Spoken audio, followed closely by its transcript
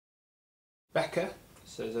Becca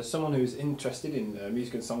says, as someone who's interested in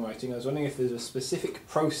music and songwriting, I was wondering if there's a specific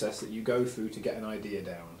process that you go through to get an idea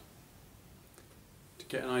down. To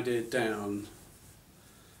get an idea down?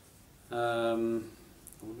 I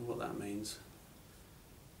wonder what that means.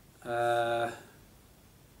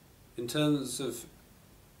 In terms of,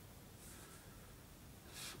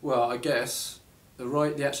 well, I guess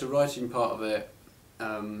the actual writing part of it,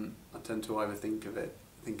 I tend to either think of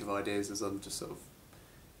ideas as I'm just sort of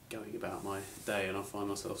going about my day, and I find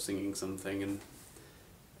myself singing something, and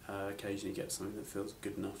occasionally get something that feels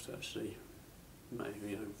good enough to actually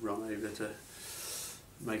maybe run over to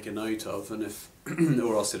make a note of, and if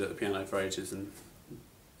or I'll sit at the piano for ages and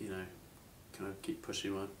kind of keep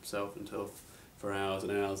pushing myself for hours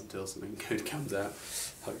and hours until something good comes out,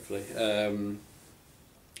 hopefully.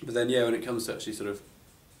 But then when it comes to actually sort of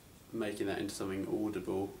making that into something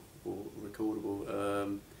audible or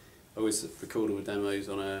recordable, I always record all the demos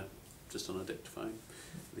just on a dictaphone,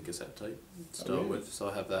 the cassette tape to start with. So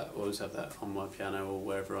I always have that on my piano or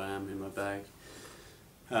wherever I am in my bag,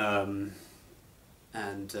 and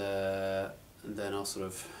then I'll so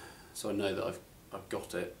I know that I've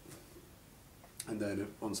got it. And then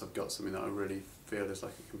once I've got something that I really feel is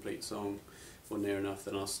like a complete song or near enough,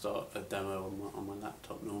 then I'll start a demo on my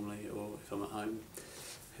laptop normally, or if I'm at home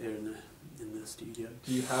here in the studio.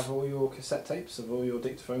 Do you have all your cassette tapes of all your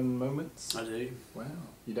dictaphone moments? I do. Wow.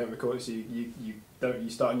 You don't record it, so you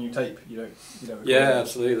start a new tape. You don't record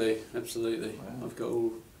it. Absolutely. Wow. I've got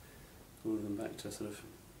all of them back to sort of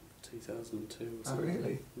 2002 or something. Oh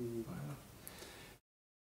really? Mm. Wow.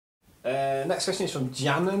 Next question is from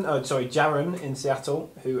Jaron in Seattle,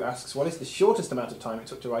 who asks, what is the shortest amount of time it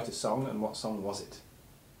took to write a song, and what song was it?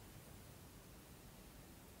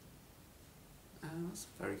 That's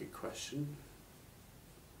a very good question.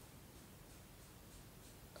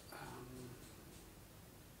 I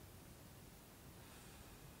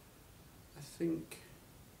think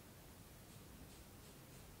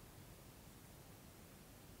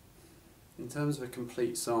in terms of a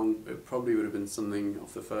complete song, it probably would have been something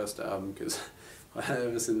off the first album, because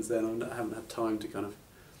ever since then I haven't had time to kind of...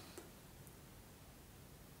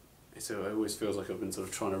 So it always feels like I've been sort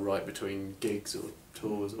of trying to write between gigs or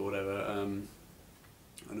tours or whatever,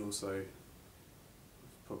 and also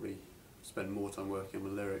probably spent more time working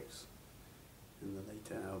on the lyrics in the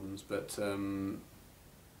later albums, but I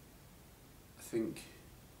think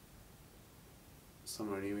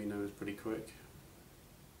Summer Only We Know was pretty quick.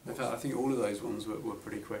 In fact, I think all of those ones were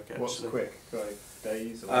pretty quick, actually. What's quick? Like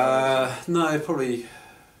days? Or no, probably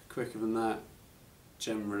quicker than that,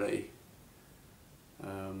 generally.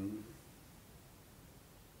 I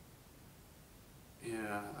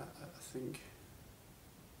think...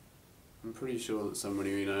 I'm pretty sure that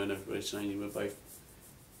Somebody We Know and Everybody's Changing were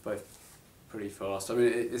both pretty fast. I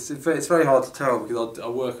mean, it's very hard to tell, because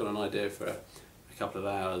I'll work on an idea for a couple of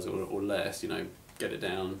hours or less, get it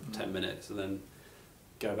down 10 minutes, and then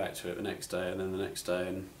go back to it the next day, and then the next day,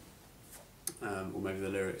 and or maybe the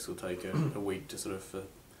lyrics will take a week to sort of for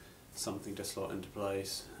something to slot into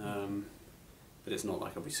place. But it's not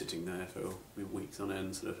like I'll be sitting there for weeks on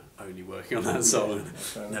end, sort of only working on that song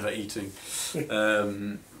and never eating.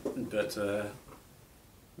 But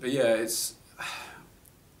yeah,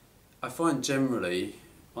 I find generally,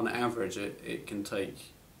 on average, it can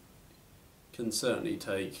certainly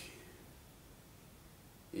take,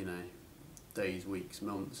 days, weeks,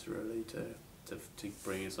 months really to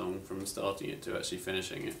bring a song from starting it to actually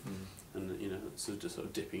finishing it, and just sort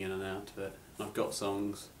of dipping in and out of it. And I've got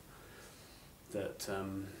songs that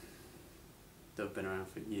have been around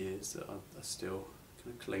for years that I still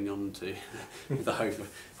kind of cling on to with the hope of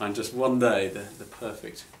finding just one day the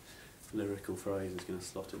perfect lyrical phrase is going to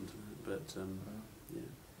slot into it. But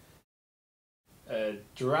yeah.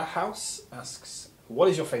 Drahouse asks, what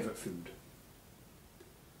is your favourite food?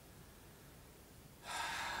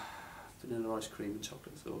 Vanilla ice cream and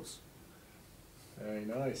chocolate sauce. Very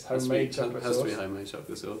nice. Homemade chocolate sauce? Has to be homemade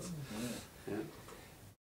chocolate sauce. Yeah.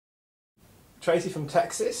 Tracy from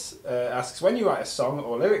Texas asks, when you write a song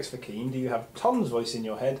or lyrics for Keane, do you have Tom's voice in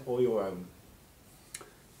your head or your own?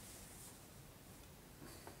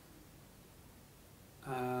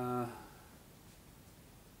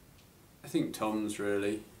 I think Tom's,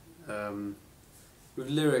 really. With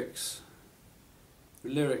lyrics,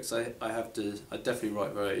 I definitely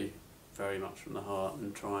write very, very much from the heart,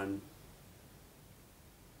 and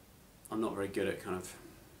I'm not very good at kind of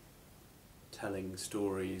telling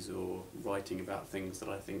stories or writing about things that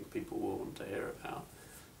I think people will want to hear about.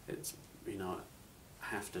 It's, I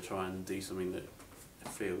have to try and do something that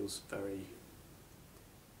feels very,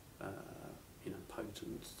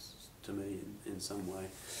 potent to me in some way.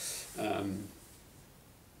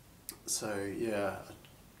 So yeah, I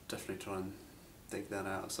definitely try and dig that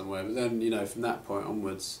out somewhere. But then, you know, from that point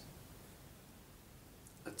onwards,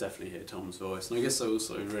 I definitely hear Tom's voice, and I guess I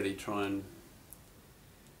also really try and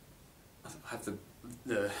have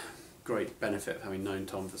the great benefit of having known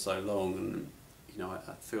Tom for so long, and you know,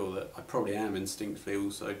 I feel that I probably am instinctively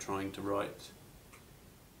also trying to write.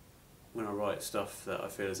 When I write stuff that I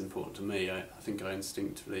feel is important to me, I think I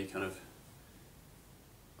instinctively kind of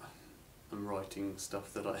I'm writing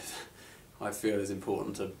stuff that I feel is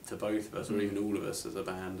important to both of us, or even all of us as a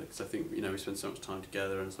band, because I think, you know, we spend so much time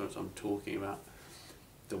together and so much time talking about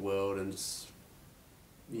the world, and just,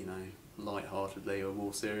 you know, light-heartedly or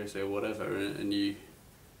more seriously or whatever, and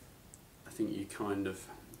I think you kind of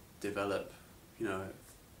develop, you know,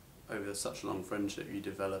 over such a long friendship, you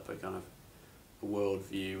develop a kind of a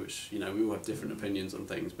worldview, which, you know, we all have different opinions on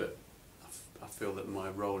things, but I feel that my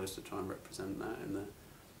role is to try and represent that in the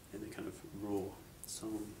kind of raw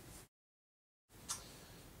song.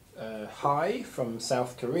 Hi from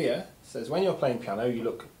South Korea says, when you're playing piano you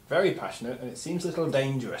look very passionate and it seems a little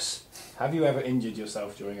dangerous. Have you ever injured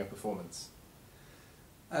yourself during a performance?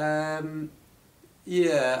 Yeah,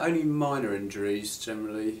 only minor injuries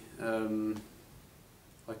generally.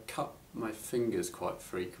 I cut my fingers quite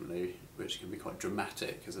frequently, which can be quite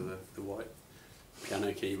dramatic because of the white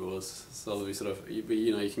piano keyboards. So we sort of,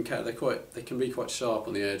 you know, you can catch, they can be quite sharp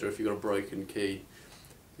on the edge, or if you've got a broken key,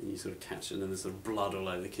 and you sort of catch it, and then there's sort of blood all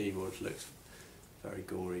over the keyboard, which looks very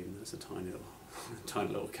gory, and there's a tiny little, tiny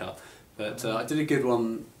little cut. But I did a good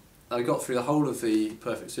one. I got through the whole of the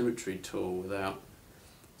Perfect Symmetry tour without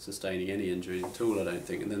sustaining any injuries at all, I don't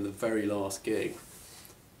think. And then the very last gig,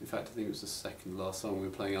 in fact, I think it was the second last song, we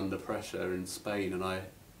were playing Under Pressure in Spain, and I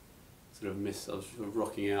sort of I was sort of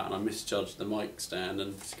rocking out, and I misjudged the mic stand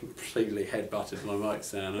and just completely headbutted my mic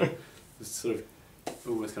stand, and just sort of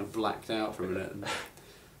almost kind of blacked out for a minute and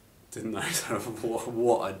didn't know sort of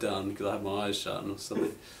what I'd done, because I had my eyes shut, and I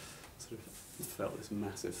suddenly sort of felt this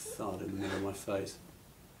massive thud in the middle of my face.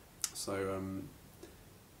 So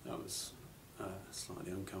that was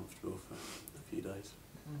slightly uncomfortable for a few days.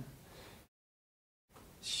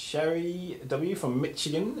 Sherry W from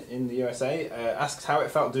Michigan in the USA asks how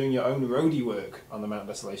it felt doing your own roadie work on the Mount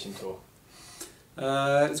Desolation tour.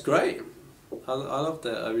 It's great. I loved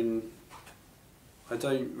it. I mean, I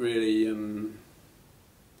don't really,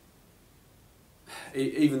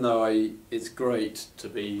 even though it's great to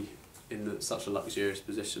be in such a luxurious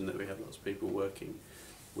position that we have lots of people working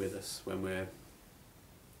with us when we're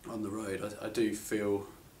on the road. I do feel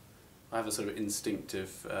I have a sort of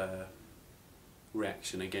instinctive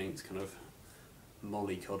reaction against kind of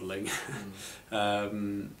mollycoddling,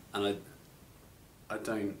 and I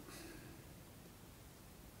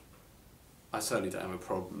certainly don't have a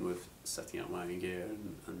problem with setting up my own gear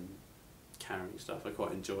and carrying stuff. I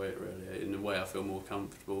quite enjoy it, really. In a way, I feel more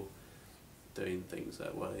comfortable doing things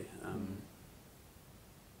that way.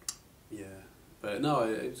 Yeah, but no,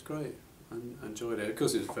 it was great. I enjoyed it. Of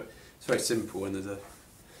course, it's very simple when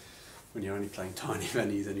you're only playing tiny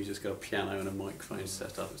venues and you just got a piano and a microphone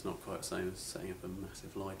set up. It's not quite the same as setting up a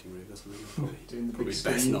massive lighting rig or something. Probably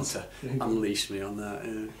best not to unleash me on that.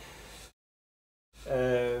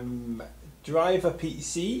 Yeah. Driver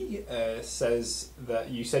PC says that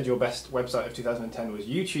you said your best website of 2010 was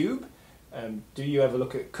YouTube. Do you ever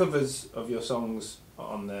look at covers of your songs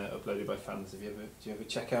on there uploaded by fans? Do you ever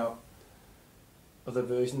check out other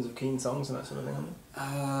versions of Keane songs and that sort of thing on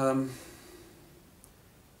there?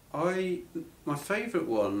 My favourite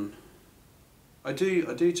one, I do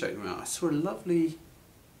check them out. I saw a lovely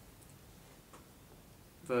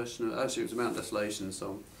version of, actually it was a Mount Desolation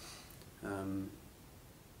song. I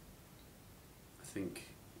think,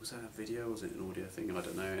 was that a video or was it an audio thing? I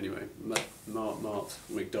don't know. Anyway, Mark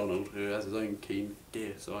McDonald, who has his own Keane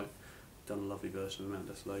gear, so I've done a lovely version of the Mount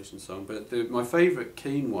Desolation song. But my favourite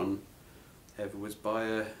Keane one ever was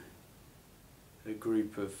by a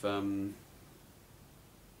group of I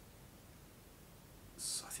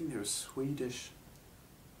think they were Swedish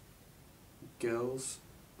girls,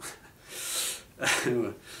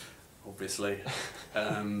 obviously,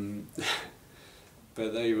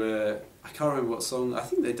 but they were, I can't remember what song, I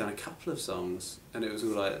think they'd done a couple of songs and it was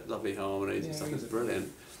all like lovely harmonies and stuff. It was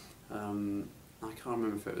brilliant. I can't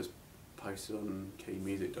remember if it was posted on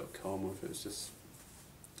keymusic.com or if it was just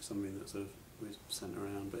something that sort of was sent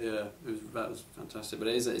around, but yeah, that was fantastic. But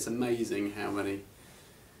it's amazing how many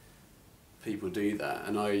people do that,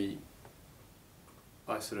 and I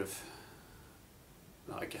sort of,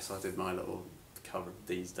 I guess I did my little cover of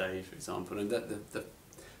These Days, for example, and the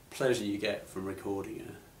pleasure you get from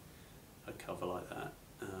recording a cover like that,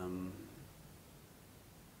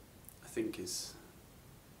 think it's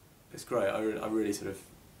great. I really sort of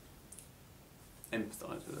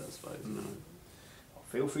empathise with it, I suppose. Well,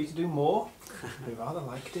 feel free to do more. We rather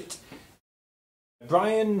liked it.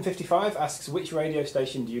 Brian55 asks, which radio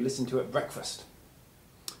station do you listen to at breakfast?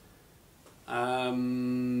 I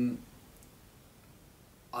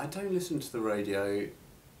don't listen to the radio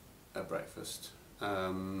at breakfast.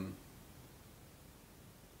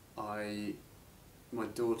 My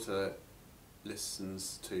daughter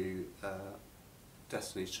listens to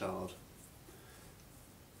Destiny's Child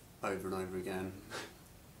over and over again.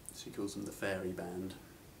 She calls them the Fairy Band.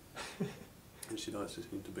 And she likes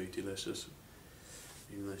listening to Bootylicious,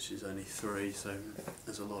 even though she's only 3, so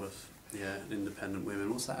there's a lot of independent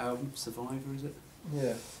women. What's that album? Survivor, is it?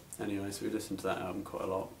 Yeah. Anyway, so we listen to that album quite a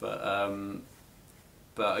lot.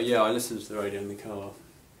 But yeah, I listen to the radio in the car.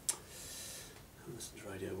 I listen to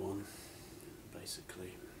Radio 1,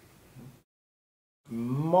 basically.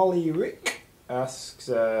 Molly Rick asks,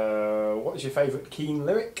 what is your favourite Keane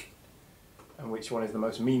lyric? And which one is the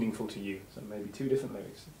most meaningful to you? So maybe 2 different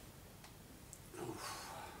lyrics.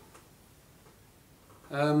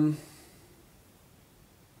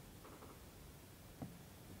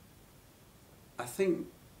 I think.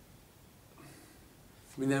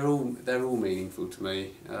 I mean, they're all meaningful to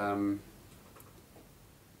me. I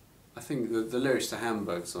think the lyrics to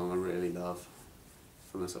Hamburg song I really love,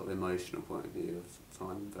 from a sort of emotional point of view. I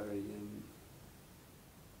find them very,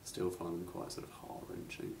 still find them quite sort of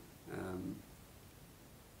heart-wrenching.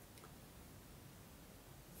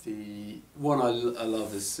 The one I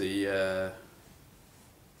love is the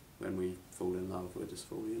when we fall in love, we're just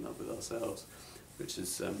falling in love with ourselves, which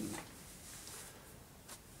is the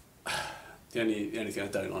only thing I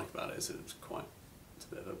don't like about it is it's a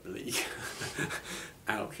bit of a bleak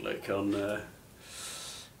outlook on that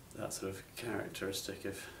sort of characteristic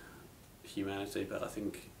of humanity, but I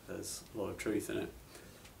think there's a lot of truth in it.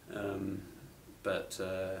 But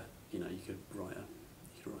you know, you could write a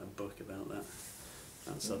book about that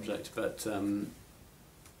subject. But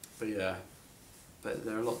yeah, but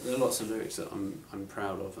there are lots of lyrics that I'm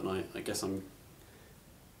proud of, and I guess I'm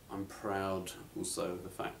proud also of the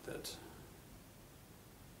fact that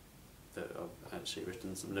I've actually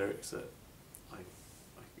written some lyrics that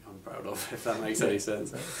I'm proud of, if that makes any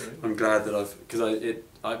sense. I'm glad that because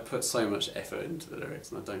I put so much effort into the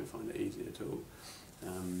lyrics, and I don't find it easy at all.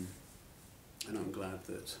 And I'm glad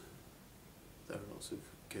that there are lots of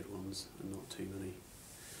good ones and not too many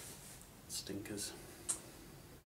stinkers.